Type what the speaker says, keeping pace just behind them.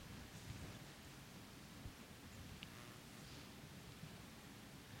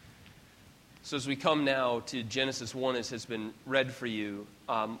So as we come now to Genesis 1, as has been read for you,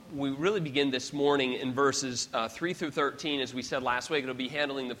 we really begin this morning in verses 3 through 13. As we said last week, it'll be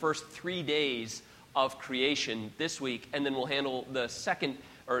handling the first 3 days of creation this week, and then we'll handle the second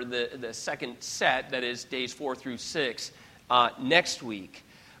set, that is days 4 through 6, next week.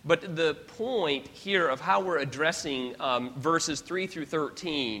 But the point here of how we're addressing verses 3 through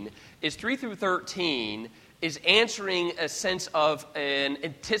 13 is 3 through 13 is answering a sense of an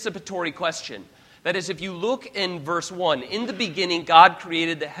anticipatory question. That is, if you look in verse 1, in the beginning God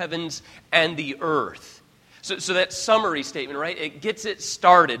created the heavens and the earth. So that summary statement, right, it gets it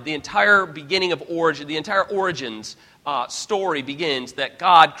started. The entire beginning of origin, the entire origins story begins that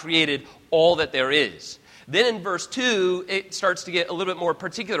God created all that there is. Then in verse 2, it starts to get a little bit more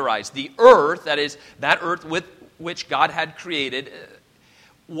particularized. The earth, that is, that earth with which God had created,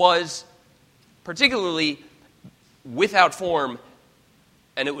 was particularly without form,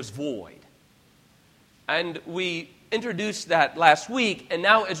 and it was void. And we introduced that last week, and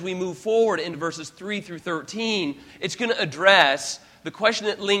now as we move forward into verses 3 through 13, it's going to address the question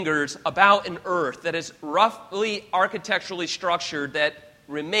that lingers about an earth that is roughly architecturally structured, that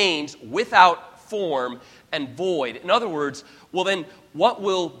remains without form and void. In other words, well then, what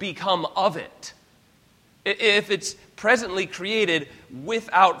will become of it? If it's presently created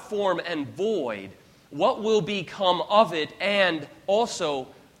without form and void, what will become of it, and also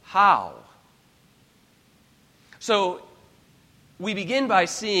how? So, we begin by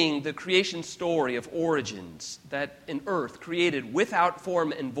seeing the creation story of origins, that an earth created without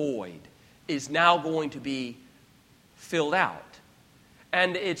form and void is now going to be filled out.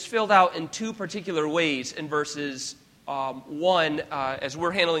 And it's filled out in two particular ways in verses 1, as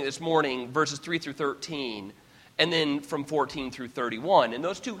we're handling this morning, verses 3 through 13, and then from 14 through 31. And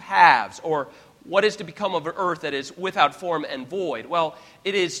those two halves, or what is to become of an earth that is without form and void? Well,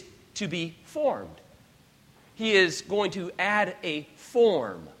 it is to be formed. He is going to add a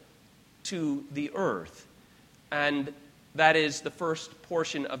form to the earth. And that is the first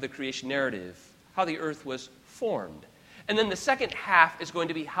portion of the creation narrative, how the earth was formed. And then the second half is going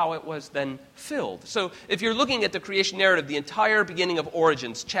to be how it was then filled. So if you're looking at the creation narrative, the entire beginning of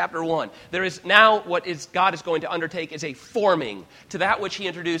origins, chapter 1, there is now what God is going to undertake is a forming to that which he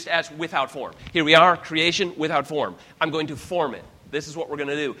introduced as without form. Here we are, creation without form. I'm going to form it. This is what we're going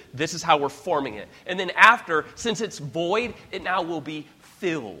to do. This is how we're forming it. And then after, since it's void, it now will be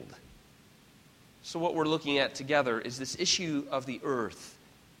filled. So what we're looking at together is this issue of the earth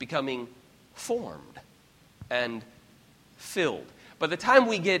becoming formed and filled. By the time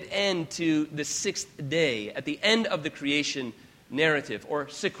we get into the 6th day, at the end of the creation narrative, or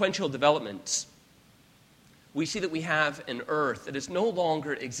sequential developments, we see that we have an earth that is no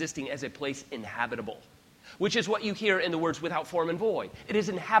longer existing as a place inhabitable, which is what you hear in the words without form and void. It is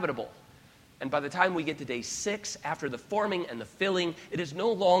inhabitable. And by the time we get to day 6, after the forming and the filling, it is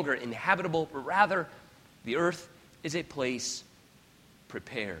no longer inhabitable, but rather the earth is a place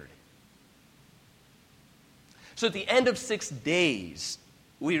prepared. So at the end of 6 days,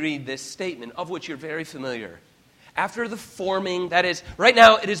 we read this statement, of which you're very familiar. After the forming, that is, right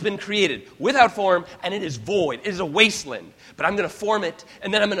now it has been created without form, and it is void. It is a wasteland. But I'm going to form it,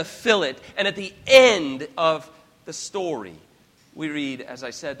 and then I'm going to fill it. And at the end of the story, we read, as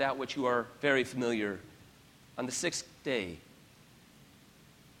I said, that which you are very familiar. On the 6th day,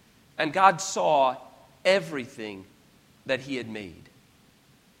 and God saw everything that he had made.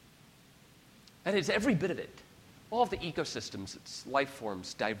 That is, every bit of it. All of the ecosystems, its life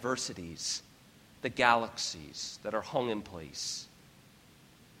forms, diversities, the galaxies that are hung in place,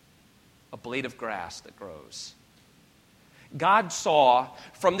 a blade of grass that grows. God saw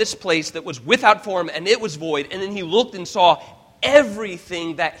from this place that was without form and it was void, and then he looked and saw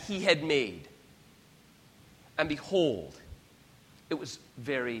everything that he had made. And behold, it was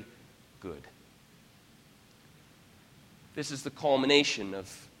very good. This is the culmination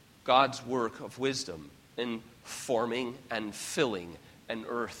of God's work of wisdom in forming and filling an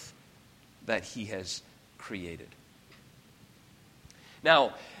earth that he has created.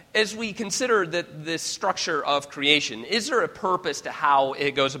 Now, as we consider this structure of creation, is there a purpose to how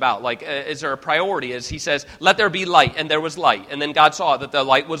it goes about? Like, is there a priority? As he says, let there be light, and there was light. And then God saw that the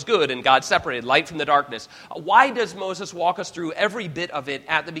light was good, and God separated light from the darkness. Why does Moses walk us through every bit of it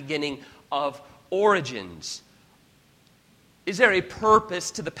at the beginning of origins? Is there a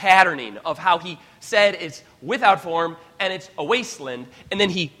purpose to the patterning of how he said it's without form and it's a wasteland, and then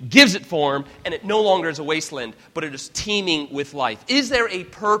he gives it form and it no longer is a wasteland, but it is teeming with life? Is there a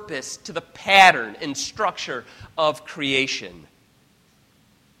purpose to the pattern and structure of creation?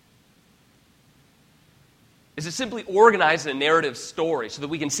 Is it simply organized in a narrative story so that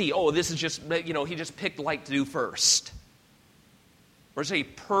we can see, oh, this is just, he just picked light to do first? Or is it a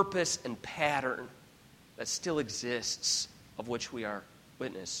purpose and pattern that still exists of which we are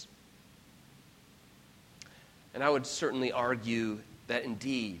witness? And I would certainly argue that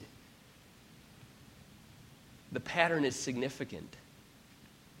indeed, the pattern is significant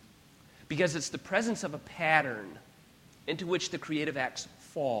because it's the presence of a pattern into which the creative acts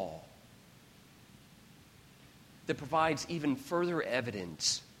fall that provides even further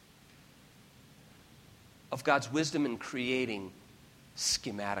evidence of God's wisdom in creating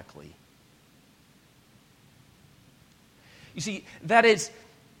schematically. You see, that is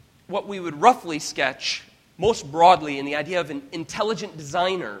what we would roughly sketch most broadly in the idea of an intelligent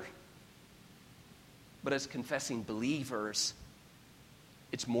designer. But as confessing believers,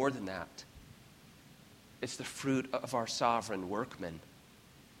 it's more than that. It's the fruit of our sovereign workman,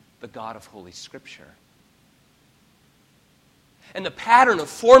 the God of Holy Scripture. And the pattern of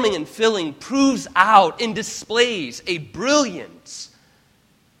forming and filling proves out and displays a brilliance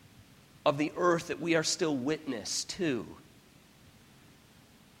of the earth that we are still witness to.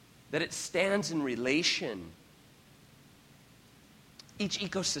 That it stands in relation. Each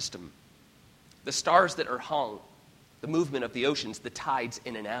ecosystem, the stars that are hung, the movement of the oceans, the tides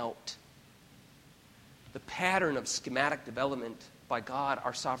in and out. The pattern of schematic development by God,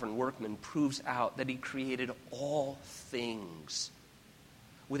 our sovereign workman, proves out that He created all things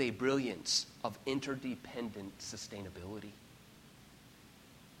with a brilliance of interdependent sustainability.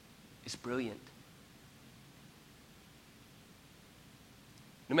 It's brilliant.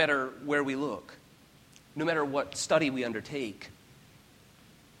 No matter where we look, no matter what study we undertake,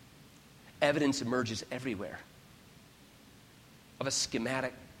 evidence emerges everywhere of a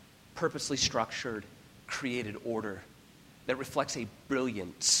schematic, purposely structured, created order that reflects a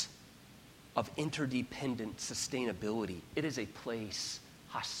brilliance of interdependent sustainability. It is a place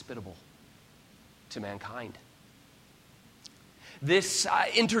hospitable to mankind. This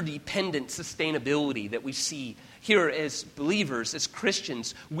interdependent sustainability that we see here as believers, as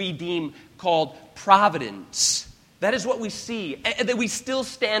Christians, we deem called providence. That is what we see, and that we still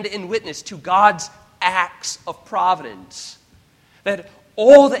stand in witness to God's acts of providence. That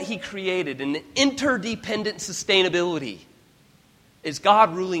all that He created in interdependent sustainability is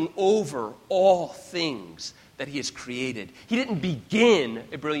God ruling over all things that He has created. He didn't begin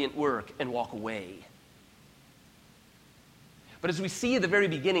a brilliant work and walk away. But as we see at the very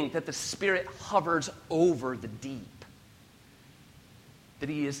beginning, that the Spirit hovers over the deep, that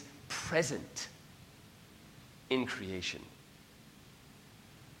He is present in creation.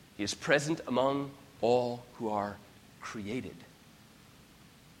 He is present among all who are created.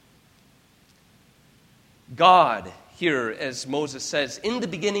 God, here, as Moses says, in the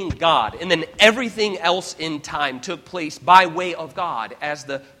beginning, God, and then everything else in time took place by way of God as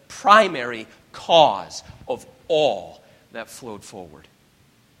the primary cause of all that flowed forward.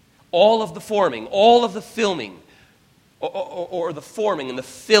 All of the forming, all of the filming, or the forming and the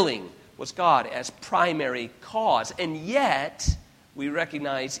filling was God as primary cause. And yet, we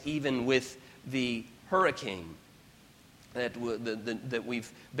recognize even with the hurricane that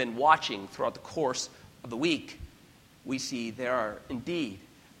we've been watching throughout the course of the week, we see there are indeed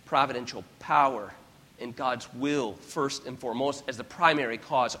providential power in God's will, first and foremost, as the primary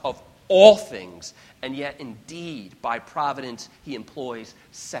cause of all things, and yet indeed by providence He employs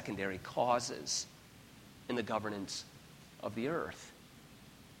secondary causes in the governance of the earth.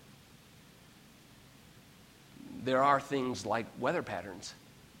 There are things like weather patterns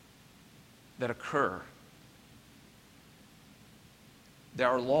that occur. There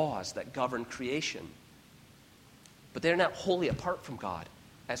are laws that govern creation, but they're not wholly apart from God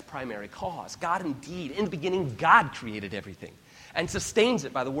as primary cause. God indeed, in the beginning, God created everything and sustains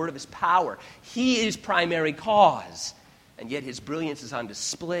it by the word of His power. He is primary cause, and yet His brilliance is on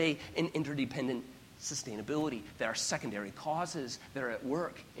display in interdependent sustainability. There are secondary causes that are at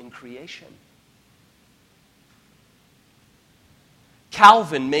work in creation.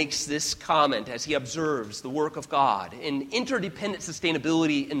 Calvin makes this comment as he observes the work of God in interdependent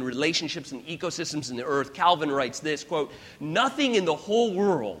sustainability in relationships and ecosystems in the earth. Calvin writes this, quote, "Nothing in the whole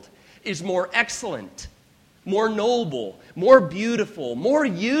world is more excellent, more noble, more beautiful, more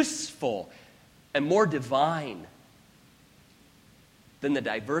useful, and more divine than the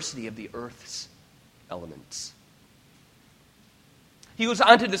diversity of the earth's elements." He goes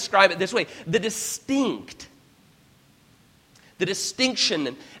on to describe it this way: the distinction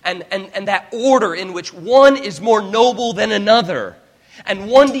and that order in which one is more noble than another, and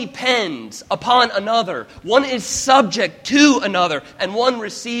one depends upon another, one is subject to another, and one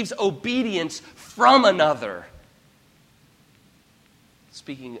receives obedience from another.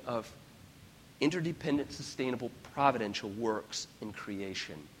 speaking of interdependent, sustainable, providential works in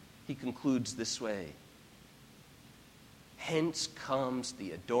creation. He concludes this way: hence comes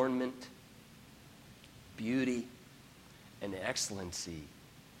the adornment, beauty, and excellency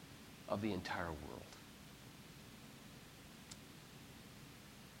of the entire world.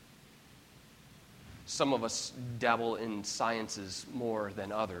 Some of us dabble in sciences more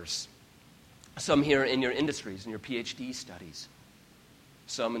than others. Some here in your industries, in your PhD studies.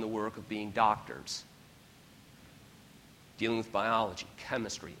 Some in the work of being doctors, dealing with biology,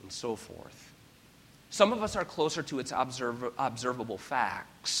 chemistry, and so forth. Some of us are closer to its observable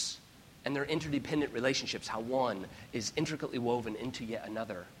facts and their interdependent relationships, how one is intricately woven into yet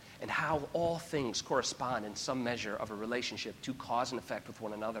another, and how all things correspond in some measure of a relationship to cause and effect with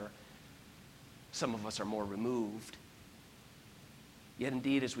one another. Some of us are more removed. Yet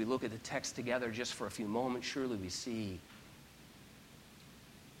indeed, as we look at the text together just for a few moments, surely we see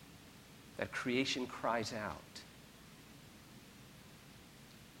that creation cries out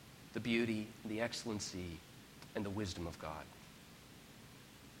the beauty, the excellency, and the wisdom of God.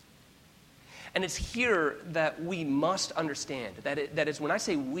 And it's here that we must understand, that is, when I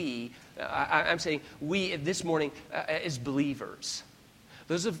say we, I'm saying we this morning as believers.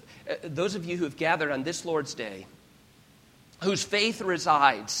 Those of you who have gathered on this Lord's Day, whose faith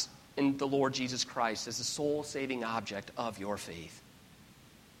resides in the Lord Jesus Christ as the sole saving object of your faith.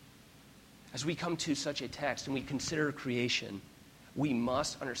 As we come to such a text and we consider creation, we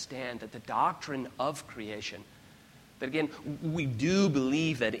must understand that the doctrine of creation, that again, we do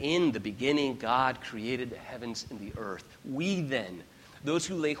believe that in the beginning God created the heavens and the earth. We then, those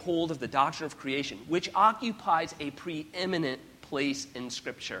who lay hold of the doctrine of creation, which occupies a preeminent place in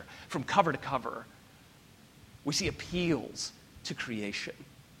Scripture, from cover to cover, we see appeals to creation.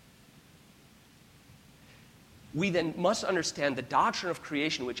 We then must understand the doctrine of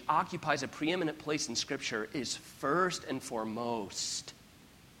creation, which occupies a preeminent place in Scripture, is first and foremost.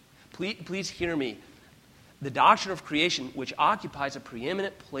 Please hear me. The doctrine of creation, which occupies a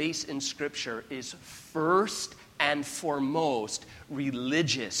preeminent place in Scripture, is first and foremost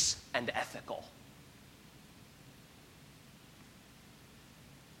religious and ethical.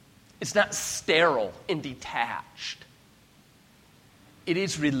 It's not sterile and detached. It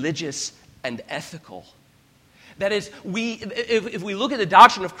is religious and ethical. That is, if we look at the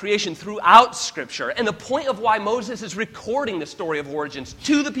doctrine of creation throughout Scripture, and the point of why Moses is recording the story of origins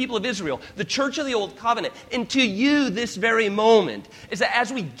to the people of Israel, the church of the Old Covenant, and to you this very moment, is that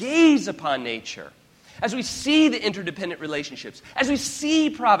as we gaze upon nature, as we see the interdependent relationships, as we see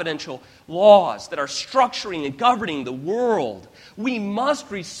providential laws that are structuring and governing the world, we must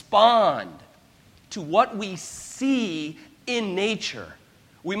respond to what we see in nature.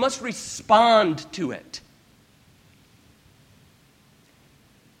 We must respond to it.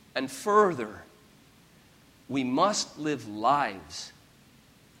 And further, we must live lives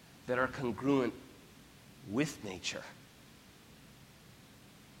that are congruent with nature.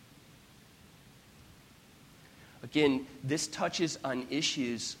 Again, this touches on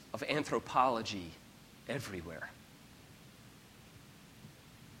issues of anthropology everywhere.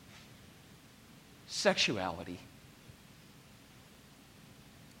 Sexuality,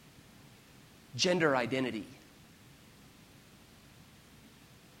 gender identity,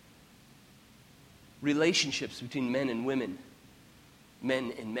 relationships between men and women,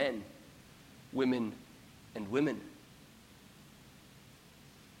 men and men, women and women.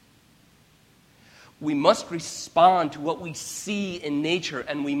 We must respond to what we see in nature,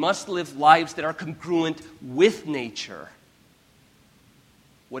 and we must live lives that are congruent with nature.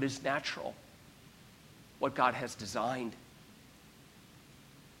 What is natural? What God has designed.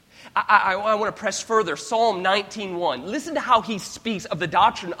 I want to press further. Psalm 19:1. Listen to how he speaks of the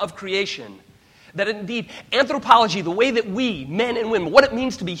doctrine of creation. That indeed, anthropology, the way that we, men and women, what it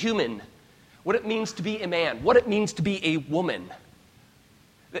means to be human, what it means to be a man, what it means to be a woman,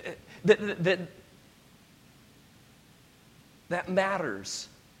 that matters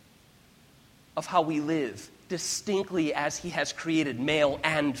of how we live distinctly as he has created male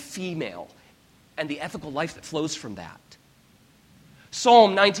and female, and the ethical life that flows from that.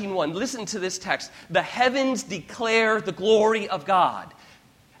 Psalm 19:1, listen to this text. The heavens declare the glory of God,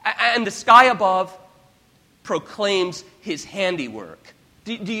 and the sky above proclaims his handiwork.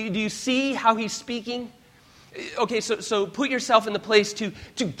 Do you see how he's speaking? Okay, so put yourself in the place to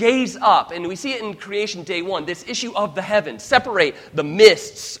gaze up. And we see it in creation day one, this issue of the heavens. Separate the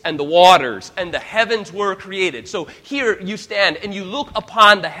mists and the waters, and the heavens were created. So here you stand and you look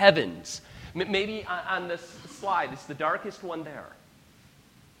upon the heavens. Maybe on this slide, it's the darkest one there.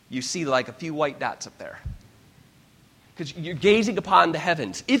 You see like a few white dots up there. because you're gazing upon the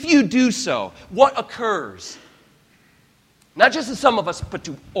heavens. If you do so, what occurs? Not just to some of us, but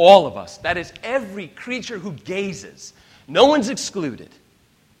to all of us. That is, every creature who gazes. No one's excluded.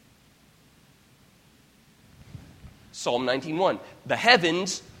 Psalm 19:1. The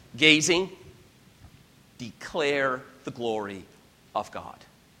heavens, gazing, declare the glory of God.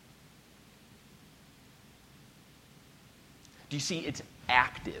 Do you see? It's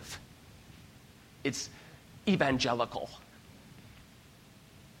active. It's evangelical.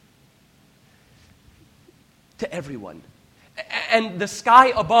 To everyone. And the sky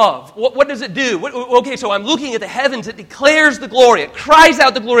above, what does it do? Okay, so I'm looking at the heavens. It declares the glory. It cries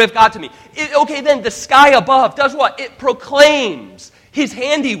out the glory of God to me. Okay, then the sky above does what? It proclaims His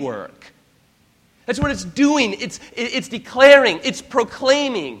handiwork. That's what it's doing. It's declaring. It's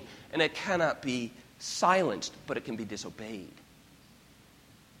proclaiming. And it cannot be silenced, but it can be disobeyed.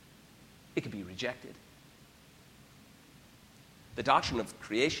 It can be rejected. The doctrine of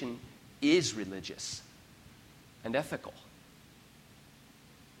creation is religious and ethical.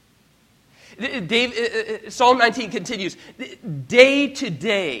 Psalm 19 continues, day to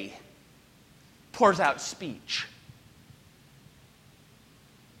day pours out speech.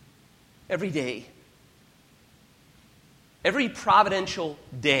 Every day. Every providential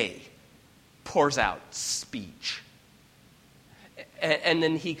day pours out speech. And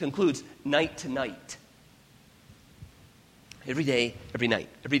then he concludes, night to night. Every day, every night,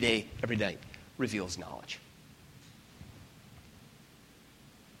 every day, every night reveals knowledge.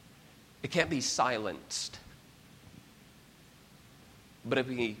 It can't be silenced, but it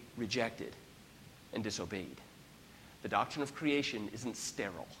can be rejected and disobeyed. The doctrine of creation isn't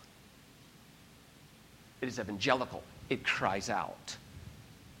sterile. It is evangelical. It cries out.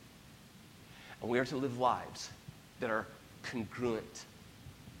 And we are to live lives that are congruent,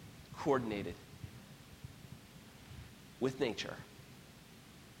 coordinated with nature.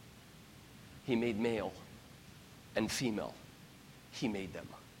 He made male and female. He made them.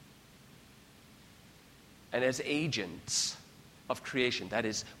 And as agents of creation, that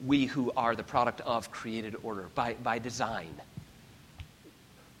is, we who are the product of created order by design,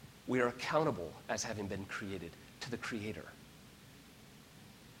 we are accountable as having been created to the Creator.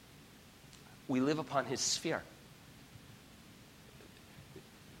 We live upon His sphere.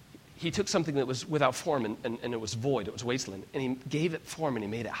 He took something that was without form and it was void, it was wasteland, and He gave it form and He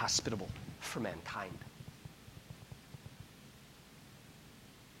made it hospitable for mankind.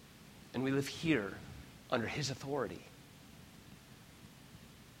 And we live here under His authority.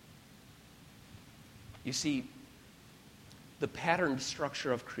 You see, the patterned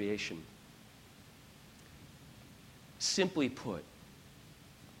structure of creation, simply put,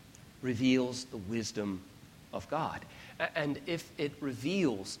 reveals the wisdom of God. And if it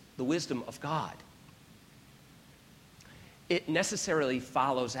reveals the wisdom of God, it necessarily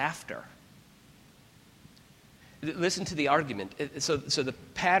follows after. Listen to the argument. So the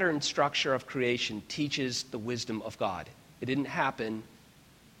pattern structure of creation teaches the wisdom of God. It didn't happen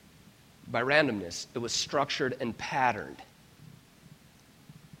by randomness. It was structured and patterned.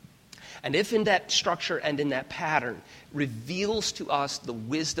 And if in that structure and in that pattern reveals to us the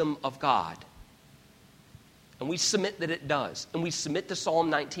wisdom of God, and we submit that it does, and we submit to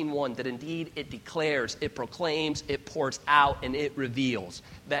Psalm 19:1 that indeed it declares, it proclaims, it pours out, and it reveals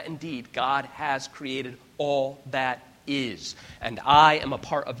that indeed God has created all that is. And I am a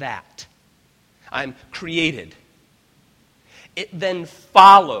part of that. I'm created. It then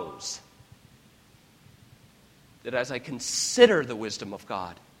follows that as I consider the wisdom of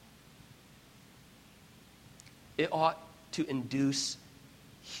God, it ought to induce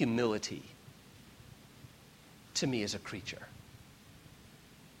humility to me as a creature.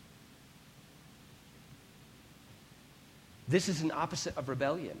 This is an opposite of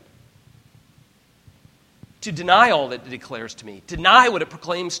rebellion. To deny all that it declares to me, deny what it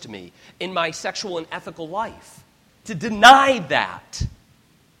proclaims to me in my sexual and ethical life, to deny that.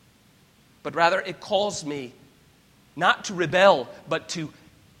 But rather it calls me not to rebel, but to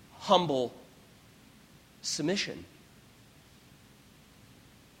humble submission.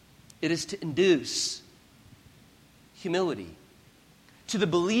 It is to induce humility to the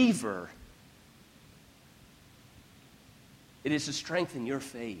believer. It is to strengthen your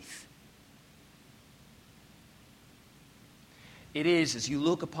faith. It is, as you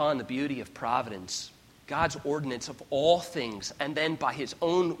look upon the beauty of providence, God's ordinance of all things, and then by His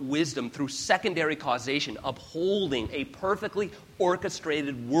own wisdom through secondary causation, upholding a perfectly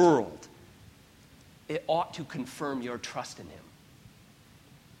orchestrated world, it ought to confirm your trust in Him.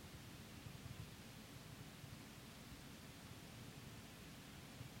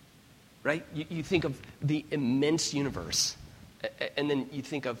 right? You think of the immense universe, and then you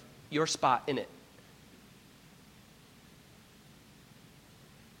think of your spot in it.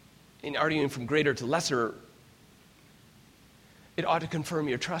 In arguing from greater to lesser, it ought to confirm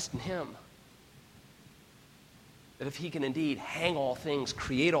your trust in him. That if he can indeed hang all things,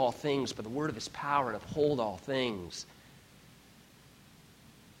 create all things by the word of his power and uphold all things,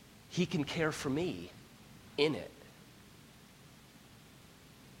 he can care for me in it.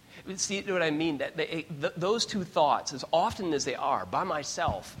 See what I mean? That those two thoughts, as often as they are, by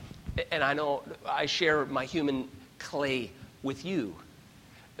myself, and I know I share my human clay with you,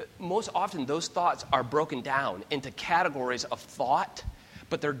 most often those thoughts are broken down into categories of thought,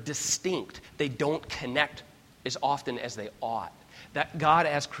 but they're distinct. They don't connect as often as they ought. That God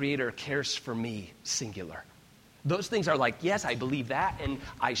as creator cares for me, singular. Those things are like, yes, I believe that, and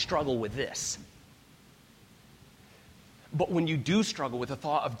I struggle with this. But when you do struggle with the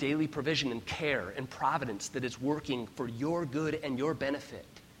thought of daily provision and care and providence that is working for your good and your benefit,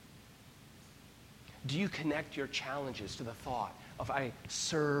 do you connect your challenges to the thought of I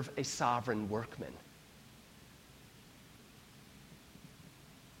serve a sovereign workman?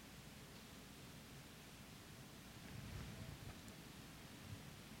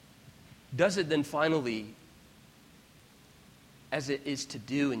 Does it then finally, as it is to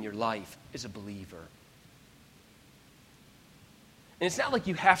do in your life as a believer? And it's not like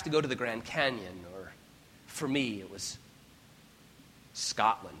you have to go to the Grand Canyon, or for me, it was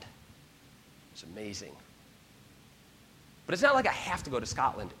Scotland. It was amazing. But it's not like I have to go to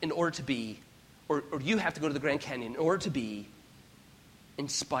Scotland in order to be, or you have to go to the Grand Canyon in order to be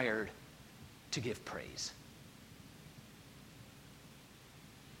inspired to give praise.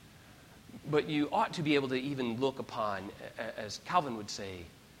 But you ought to be able to even look upon, as Calvin would say,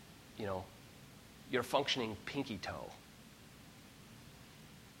 your functioning pinky toe.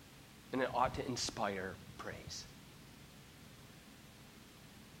 And it ought to inspire praise.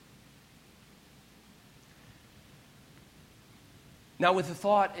 Now, with the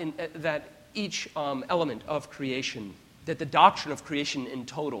thought that each element of creation, that the doctrine of creation in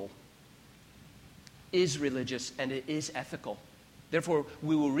total is religious and it is ethical. Therefore,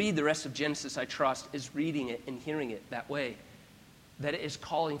 we will read the rest of Genesis, I trust, is reading it and hearing it that way, that it is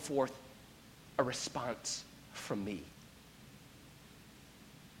calling forth a response from me.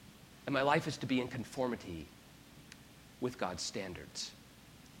 And my life is to be in conformity with God's standards.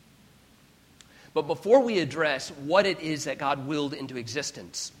 But before we address what it is that God willed into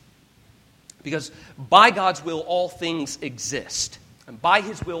existence, because by God's will all things exist, and by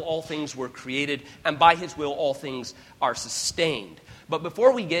his will all things were created, and by his will all things are sustained. But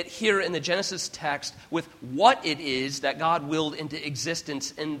before we get here in the Genesis text with what it is that God willed into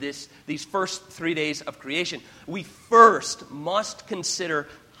existence in these first 3 days of creation, we first must consider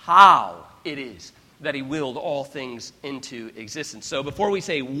how it is that he willed all things into existence. So before we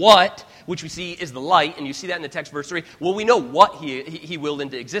say what, which we see is the light, and you see that in the text, verse 3, well, we know what he willed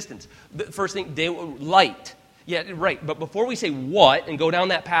into existence. The first thing, light. Yeah, right. But before we say what and go down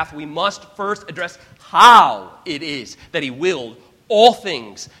that path, we must first address how it is that he willed all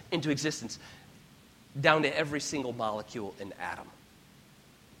things into existence, down to every single molecule in atom.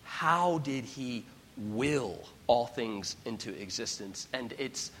 How did he will all things into existence? And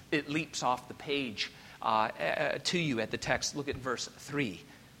it leaps off the page to you at the text. Look at verse 3.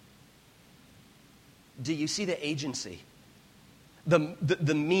 Do you see the agency?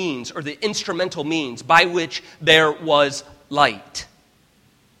 The means, or the instrumental means by which there was light.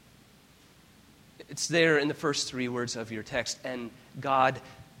 It's there in the first 3 words of your text. And God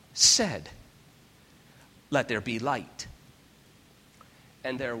said, "Let there be light."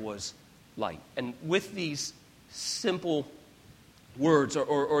 And there was light. And with these simple words,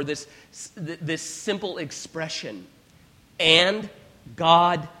 or this simple expression, and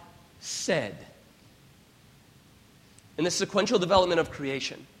God said, in the sequential development of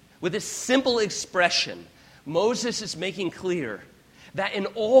creation, with this simple expression, Moses is making clear that in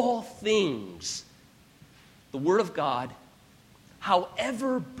all things, the Word of God,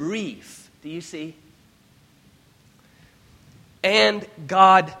 however brief, do you see? And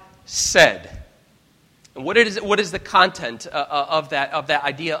God said. And what is the content of that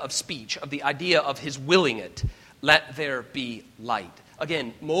idea of speech, of the idea of his willing it? Let there be light.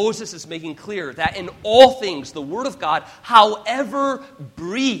 Again, Moses is making clear that in all things, the Word of God, however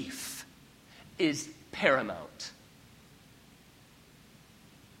brief, is paramount.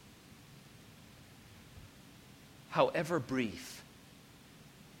 However brief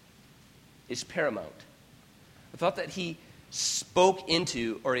is paramount. I thought that he spoke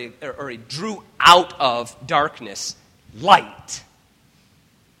into, or he drew out of darkness light.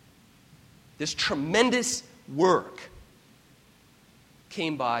 this tremendous work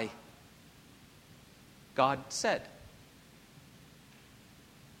came by God said,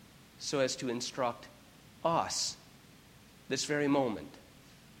 so as to instruct us this very moment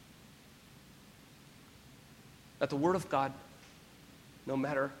that the Word of God, no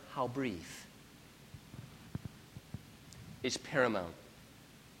matter how brief, is paramount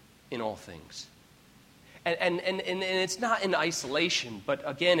in all things. And it's not in isolation, but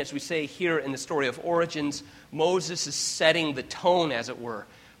again, as we say here in the story of Origins, Moses is setting the tone, as it were,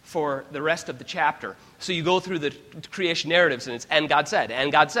 for the rest of the chapter. So you go through the creation narratives, and it's, and God said,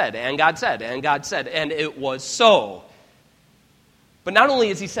 and God said, and God said, and God said, and it was so. But not only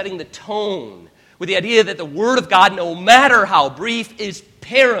is he setting the tone with the idea that the Word of God, no matter how brief, is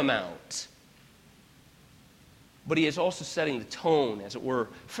paramount, but he is also setting the tone, as it were,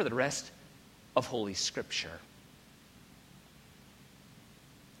 for the rest of Holy Scripture.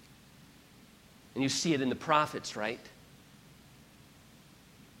 And you see it in the prophets, right?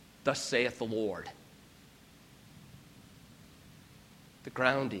 Thus saith the Lord. The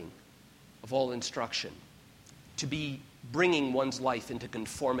grounding of all instruction, to be bringing one's life into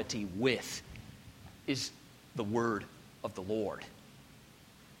conformity with, is the word of the Lord.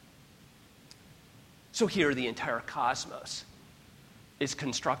 So here the entire cosmos is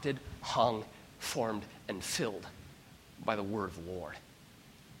constructed, hung, formed, and filled by the word of the Lord.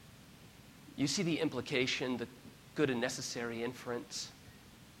 You see the implication, the good and necessary inference?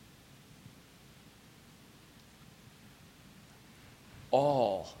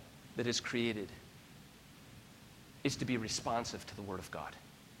 All that is created is to be responsive to the Word of God.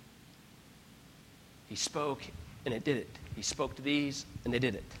 He spoke, and it did it. He spoke to these, and they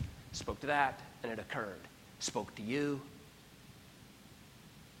did it. Spoke to that, and it occurred. Spoke to you,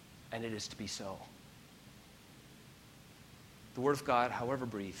 and it is to be so. The Word of God, however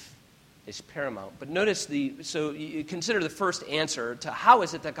brief, is paramount. But notice so you consider the first answer to how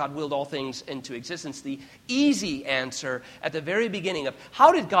is it that God willed all things into existence. The easy answer at the very beginning of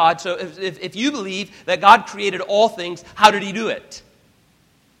how did God, so if you believe that God created all things, how did he do it?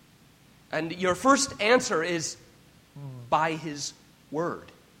 And your first answer is by his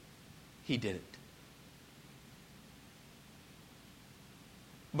word. He did it.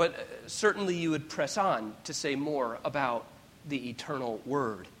 But certainly you would press on to say more about the eternal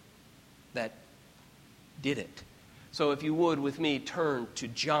word that did it. So if you would, with me, turn to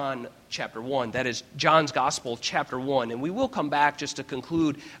John chapter 1. That is John's Gospel, chapter 1. And we will come back just to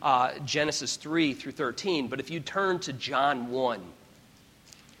conclude Genesis 3 through 13. But if you turn to John 1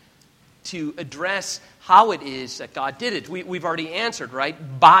 to address how it is that God did it. We've already answered,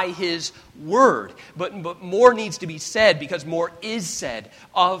 right? By his word. But more needs to be said because more is said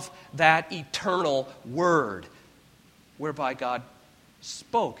of that eternal word whereby God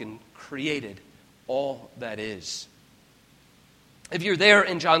spoke and created all that is. If you're there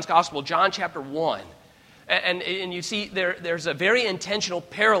in John's Gospel, John chapter 1, and you see there's a very intentional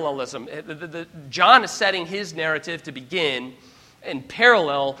parallelism. John is setting his narrative to begin in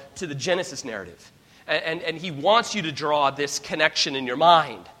parallel to the Genesis narrative. And he wants you to draw this connection in your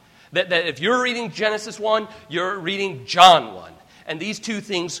mind. That if you're reading Genesis 1, you're reading John 1. And these two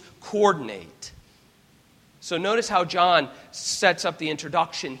things coordinate. So notice how John sets up the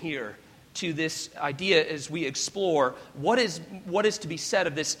introduction here to this idea as we explore what is to be said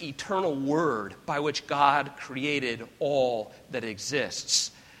of this eternal word by which God created all that exists.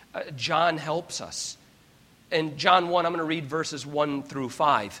 John helps us. In John 1, I'm going to read verses 1 through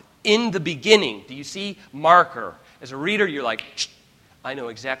 5. In the beginning, do you see marker? As a reader, you're like, I know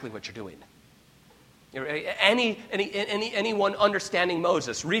exactly what you're doing. Anyone understanding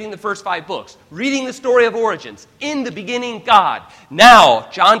Moses, reading the first 5 books, reading the story of Origins, in the beginning, God. Now,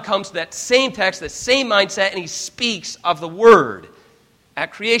 John comes to that same text, that same mindset, and he speaks of the Word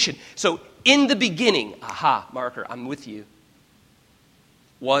at creation. So, in the beginning, marker, I'm with you,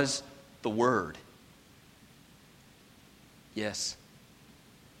 was the Word. Yes.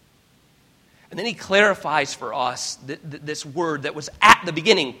 And then he clarifies for us this word that was at the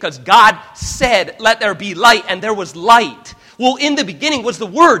beginning, because God said, let there be light, and there was light. Well, in the beginning was the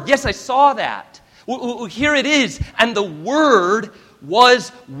Word. Yes, I saw that. Well, here it is. And the Word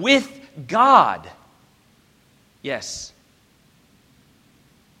was with God. Yes.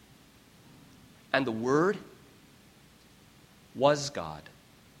 And the Word was God.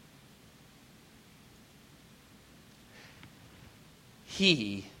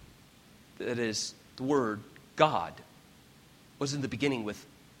 He, that is the Word, God, was in the beginning with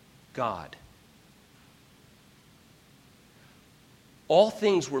God. All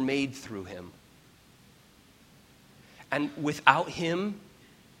things were made through him. And without him,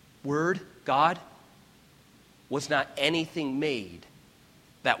 Word, God, was not anything made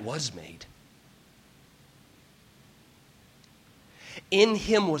that was made. In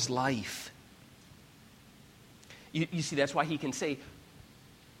him was life. You see, that's why he can say,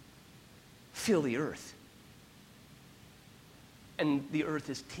 fill the earth. And the earth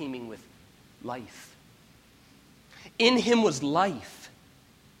is teeming with life. In him was life.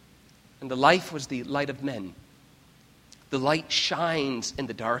 And the life was the light of men. The light shines in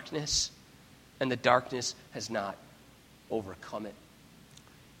the darkness, and the darkness has not overcome it.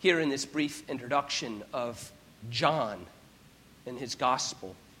 Here in this brief introduction of John and his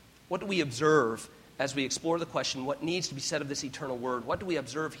gospel, what do we observe as we explore the question, what needs to be said of this eternal word? What do we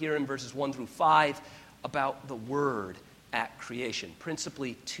observe here in verses 1 through 5 about the word at creation?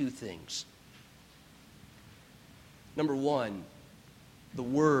 Principally two things. Number one, the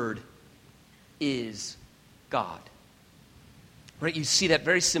word is God. Right? You see that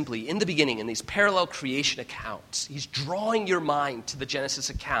very simply in the beginning in these parallel creation accounts. He's drawing your mind to the Genesis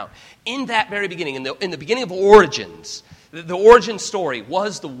account. In that very beginning, in the beginning of origins, the origin story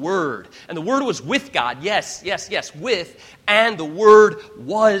was the Word. And the Word was with God. Yes, with. And the Word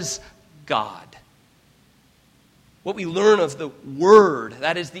was God. What we learn of the Word,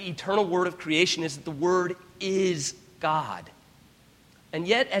 that is the eternal Word of creation, is that the Word is God. And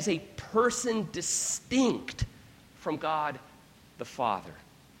yet as a person distinct from God the Father.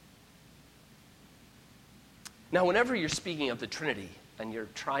 Now, whenever you're speaking of the Trinity and you're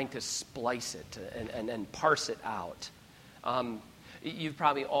trying to splice it and parse it out, you've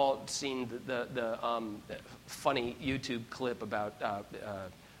probably all seen the funny YouTube clip about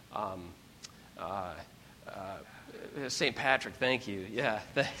St. Patrick. Thank you. Yeah,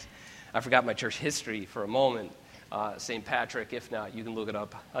 I forgot my church history for a moment. St. Patrick, if not, you can look it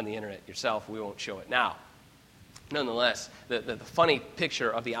up on the internet yourself. We won't show it now. Nonetheless, the funny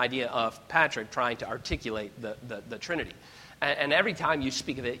picture of the idea of Patrick trying to articulate the Trinity. And every time you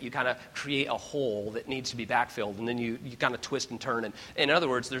speak of it, you kind of create a hole that needs to be backfilled, and then you kind of twist and turn. And in other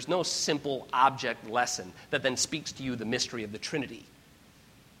words, there's no simple object lesson that then speaks to you the mystery of the Trinity.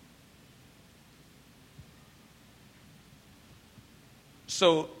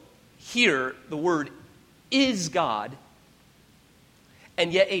 So here, the word is God,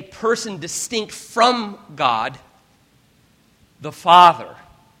 and yet a person distinct from God, the Father.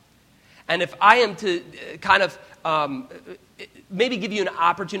 And if I am to kind of maybe give you an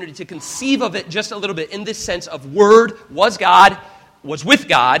opportunity to conceive of it just a little bit in this sense of Word was God, was with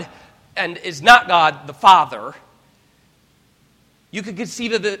God, and is not God the Father, you could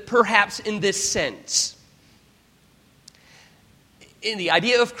conceive of it perhaps in this sense. In the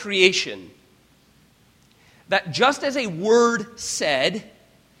idea of creation, that just as a word said,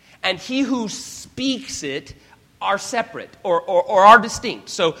 and he who speaks it are separate or are distinct.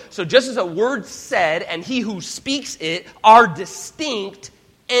 So just as a word said and he who speaks it are distinct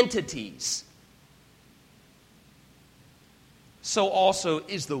entities, so also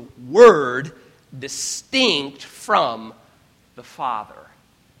is the Word distinct from the Father.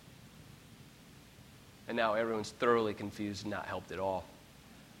 And now everyone's thoroughly confused and not helped at all.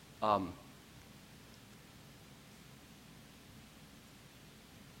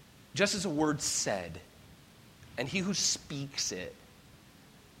 Just as a word said, and he who speaks it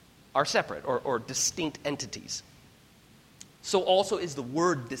are separate or distinct entities, so also is the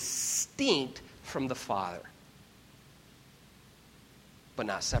Word distinct from the Father, but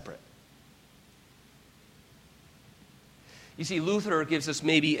not separate. You see, Luther gives us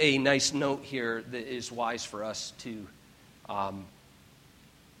maybe a nice note here that is wise for us to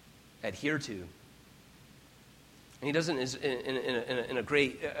adhere to. And he does it in a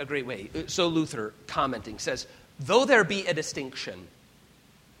great way. So Luther, commenting, says, though there be a distinction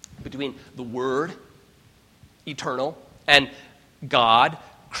between the Word, eternal, and God,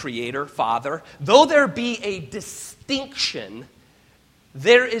 Creator, Father, though there be a distinction,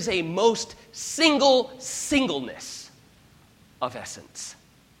 there is a most singleness of essence.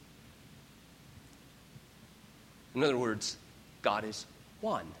 In other words, God is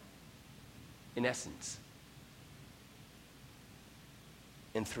one in essence,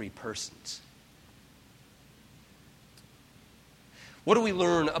 in three persons. What do we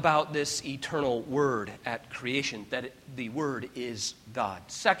learn about this eternal Word at creation? That the Word is God.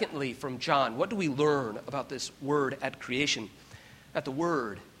 Secondly, from John, what do we learn about this Word at creation? That the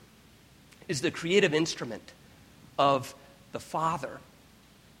Word is the creative instrument of the Father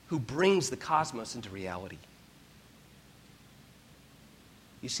who brings the cosmos into reality.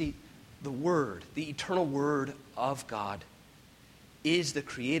 You see, the Word, the eternal Word of God, is the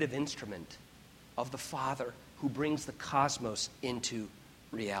creative instrument of the Father who brings the cosmos into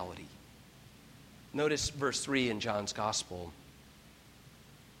reality. Notice verse 3 in John's Gospel.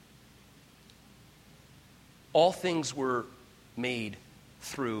 All things were made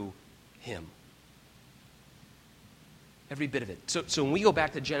through him. Every bit of it. So when we go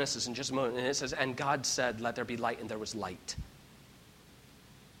back to Genesis in just a moment, and it says, and God said, let there be light, and there was light.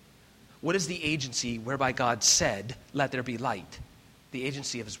 What is the agency whereby God said, let there be light? The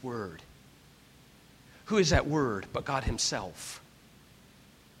agency of his word. Who is that word but God himself?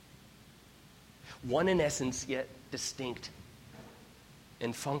 One in essence, yet distinct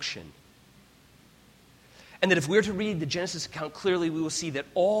in function. And that if we're to read the Genesis account clearly, we will see that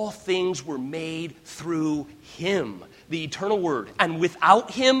all things were made through him, the eternal word. And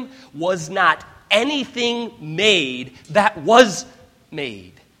without him was not anything made that was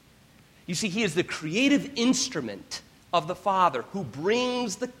made. You see, he is the creative instrument of the Father who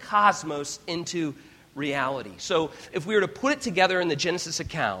brings the cosmos into reality. So if we were to put it together in the Genesis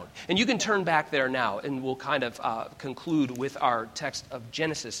account, and you can turn back there now, and we'll kind of conclude with our text of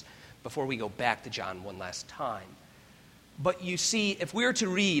Genesis before we go back to John one last time. But you see, if we were to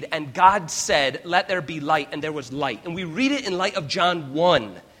read, and God said, let there be light, and there was light, and we read it in light of John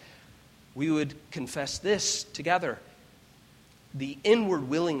 1, we would confess this together. The inward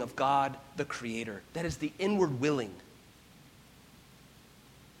willing of God, the Creator. That is the inward willing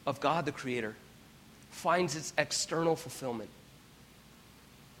of God, the Creator, finds its external fulfillment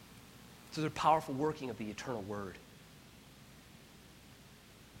through the powerful working of the eternal Word.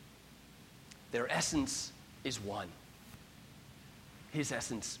 Their essence is one. His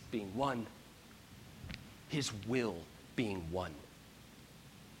essence being one. His will being one.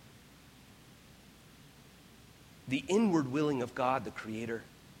 The inward willing of God, the Creator,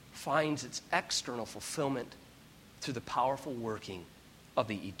 finds its external fulfillment through the powerful working of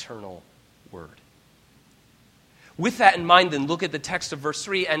the eternal Word. With that in mind, then, look at the text of verse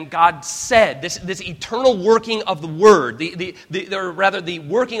 3. And God said, this eternal working of the Word, the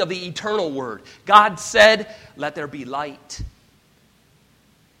working of the eternal Word. God said, let there be light.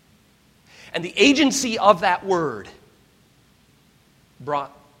 And the agency of that Word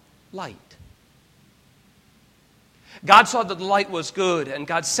brought light. God saw that the light was good, and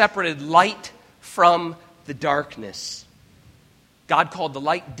God separated light from the darkness. God called the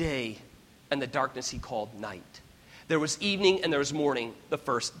light day, and the darkness he called night. There was evening and there was morning the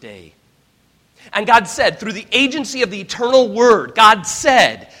first day. And God said, through the agency of the eternal Word, God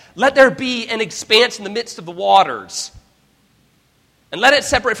said, let there be an expanse in the midst of the waters. And let it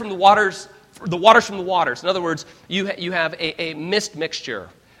separate from the waters from the waters. In other words, you have a mist mixture.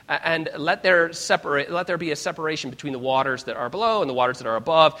 And let there be a separation between the waters that are below and the waters that are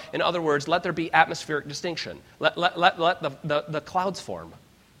above. In other words, let there be atmospheric distinction. Let the clouds form.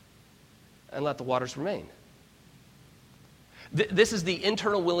 And let the waters remain. This is the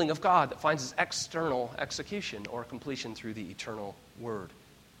internal willing of God that finds its external execution or completion through the eternal Word.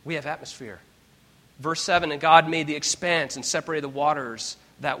 We have atmosphere. Verse 7, and God made the expanse and separated the waters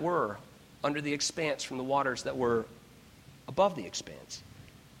that were under the expanse from the waters that were above the expanse.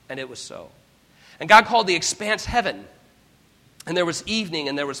 And it was so. And God called the expanse heaven. And there was evening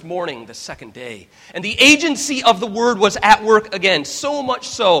and there was morning the second day. And the agency of the Word was at work again, so much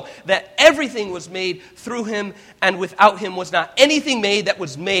so that everything was made through him, and without him was not anything made that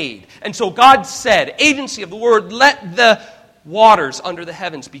was made. And so God said, agency of the Word, let the waters under the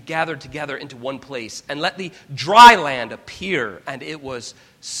heavens be gathered together into one place, and let the dry land appear. And it was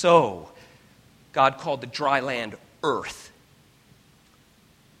so. God called the dry land earth,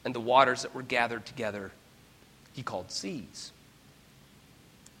 and the waters that were gathered together he called seas.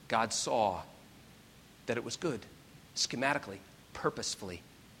 God saw that it was good, schematically, purposefully,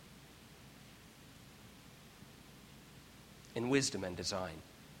 in wisdom and design.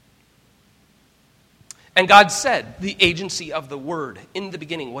 And God said, the agency of the Word, in the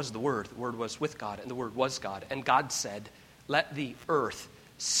beginning was the Word was with God, and the Word was God. And God said, let the earth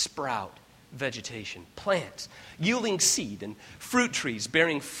sprout vegetation, plants, yielding seed, and fruit trees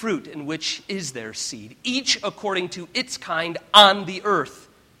bearing fruit in which is their seed, each according to its kind on the earth.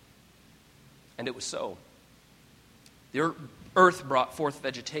 And it was so. The earth brought forth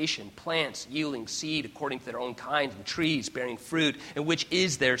vegetation, plants yielding seed according to their own kind, and trees bearing fruit, in which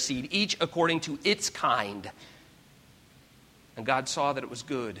is their seed, each according to its kind. And God saw that it was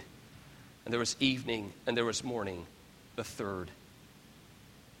good, and there was evening, and there was morning, the third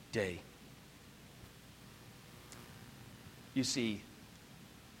day. You see,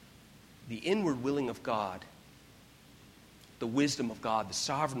 the inward willing of God, the wisdom of God, the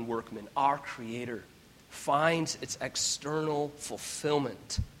sovereign workman, our Creator, finds its external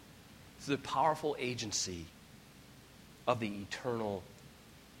fulfillment through the powerful agency of the eternal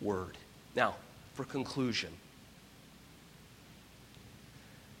word. Now, for conclusion,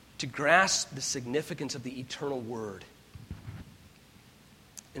 to grasp the significance of the eternal word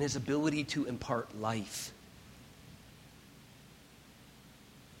and his ability to impart life,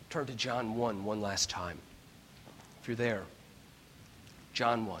 turn to John 1 one last time. If you're there,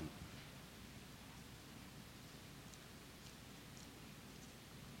 John 1.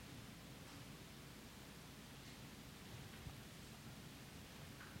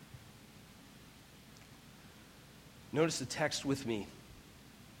 Notice the text with me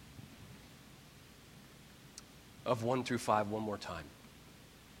of 1 through 5 one more time.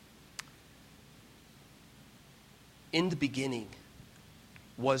 In the beginning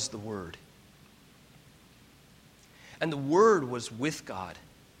was the Word, and the Word was with God,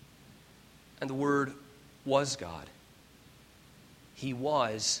 and the Word was God. He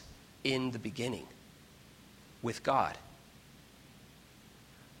was in the beginning with God.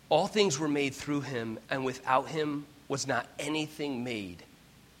 All things were made through him, and without him was not anything made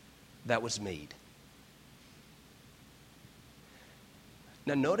that was made.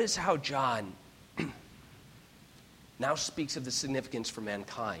 Now notice how John now speaks of the significance for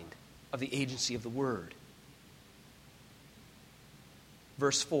mankind of the agency of the Word.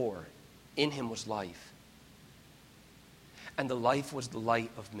 Verse 4, in him was life, and the life was the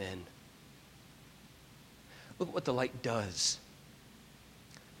light of men. Look at what the light does.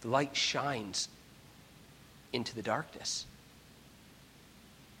 The light shines into the darkness.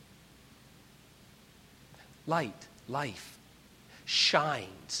 Light, life,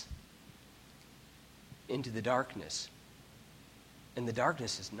 shines into the darkness, and the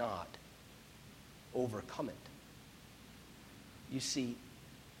darkness is not overcome it. You see,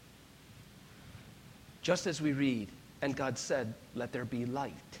 just as we read, and God said, let there be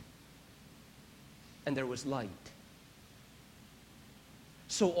light, and there was light,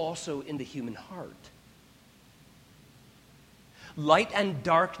 so also in the human heart. Light and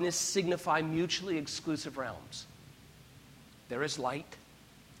darkness signify mutually exclusive realms. There is light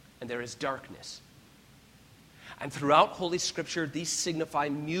and there is darkness. And throughout Holy Scripture, these signify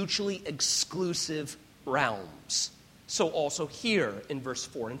mutually exclusive realms. So also here in verse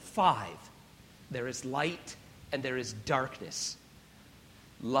 4 and 5, there is light and there is darkness.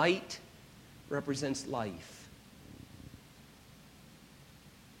 Light represents life,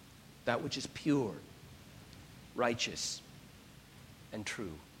 that which is pure, righteous, and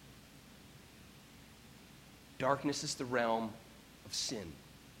true. Darkness is the realm of sin,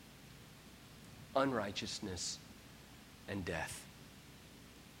 unrighteousness, and death.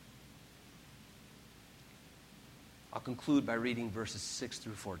 I'll conclude by reading verses 6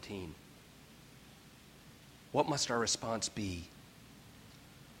 through 14. What must our response be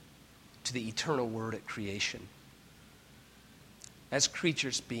to the eternal Word at creation? As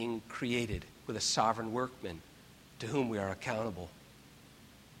creatures being created with a sovereign workman to whom we are accountable,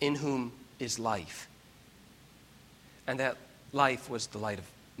 in whom is life, and that life was the light of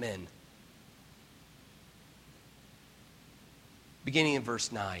men. Beginning in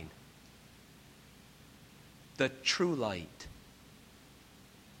verse 9, the true light,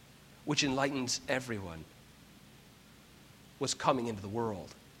 which enlightens everyone, was coming into the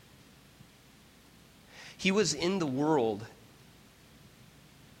world. He was in the world,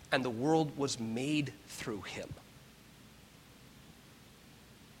 and the world was made through him.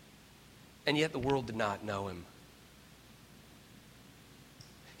 And yet the world did not know him.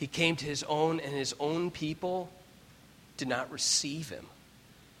 He came to his own, and his own people did not receive him.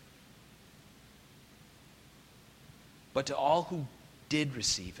 But to all who did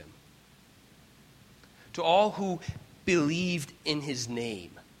receive him, to all who believed in his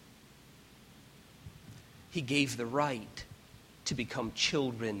name, he gave the right to become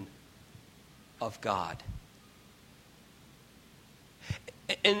children of God.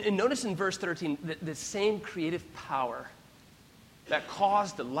 And notice in verse 13, the same creative power that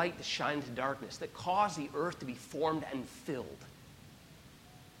caused the light to shine into darkness, that caused the earth to be formed and filled.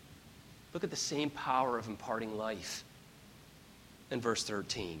 Look at the same power of imparting life in verse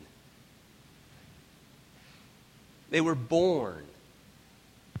 13. They were born,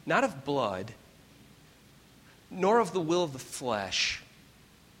 not of blood, nor of the will of the flesh,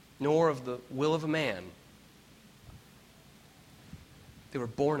 nor of the will of a man. They were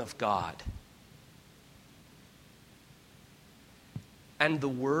born of God. And the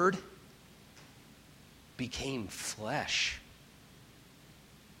Word became flesh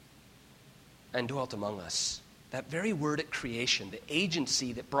and dwelt among us. That very word at creation, the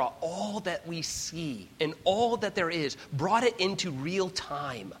agency that brought all that we see and all that there is, brought it into real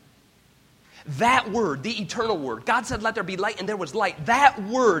time That word, the eternal word, God said, let there be light, and there was light. That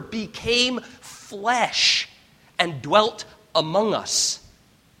word became flesh and dwelt among us.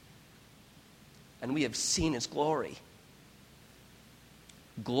 And we have seen his glory.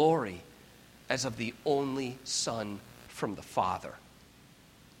 Glory as of the only Son from the Father,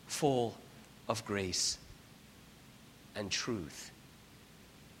 full of grace and truth.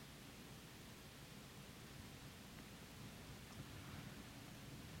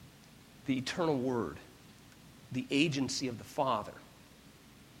 The eternal word, the agency of the Father,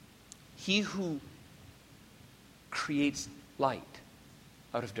 he who creates light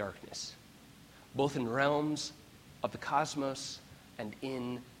out of darkness, both in realms of the cosmos and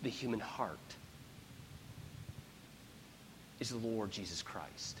in the human heart, is the Lord Jesus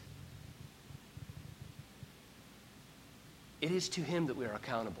Christ. It is to him that we are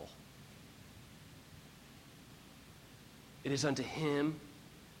accountable. It is unto him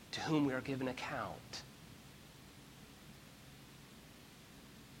to whom we are given account.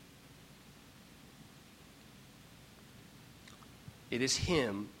 It is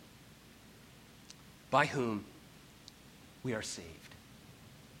him by whom we are saved.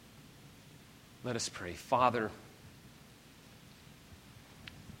 Let us pray. Father,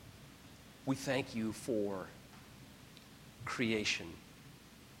 we thank you for creation.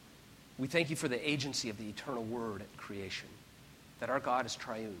 We thank you for the agency of the eternal word at creation, that our God is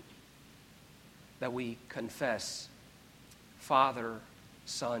triune, that we confess Father,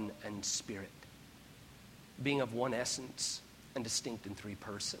 Son, and Spirit, being of one essence and distinct in three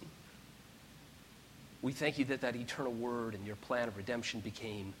persons. We thank you that that eternal word and your plan of redemption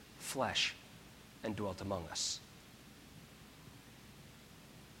became flesh and dwelt among us.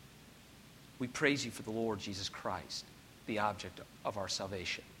 We praise you for the Lord Jesus Christ, the object of our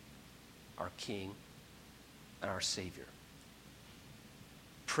salvation, our King and our Savior.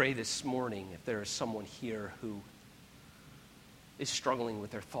 Pray this morning if there is someone here who is struggling with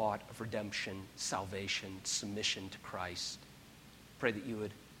their thought of redemption, salvation, submission to Christ. Pray that you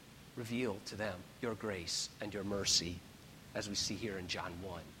would reveal to them your grace and your mercy, as we see here in John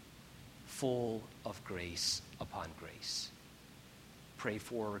 1, full of grace upon grace. Pray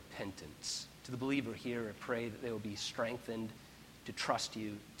for repentance. To the believer here, I pray that they will be strengthened to trust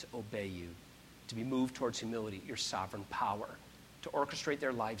you, to obey you, to be moved towards humility, your sovereign power, to orchestrate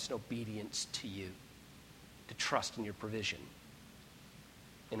their lives in obedience to you, to trust in your provision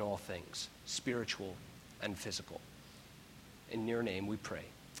in all things, spiritual and physical. In your name we pray.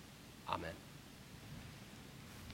 Amen.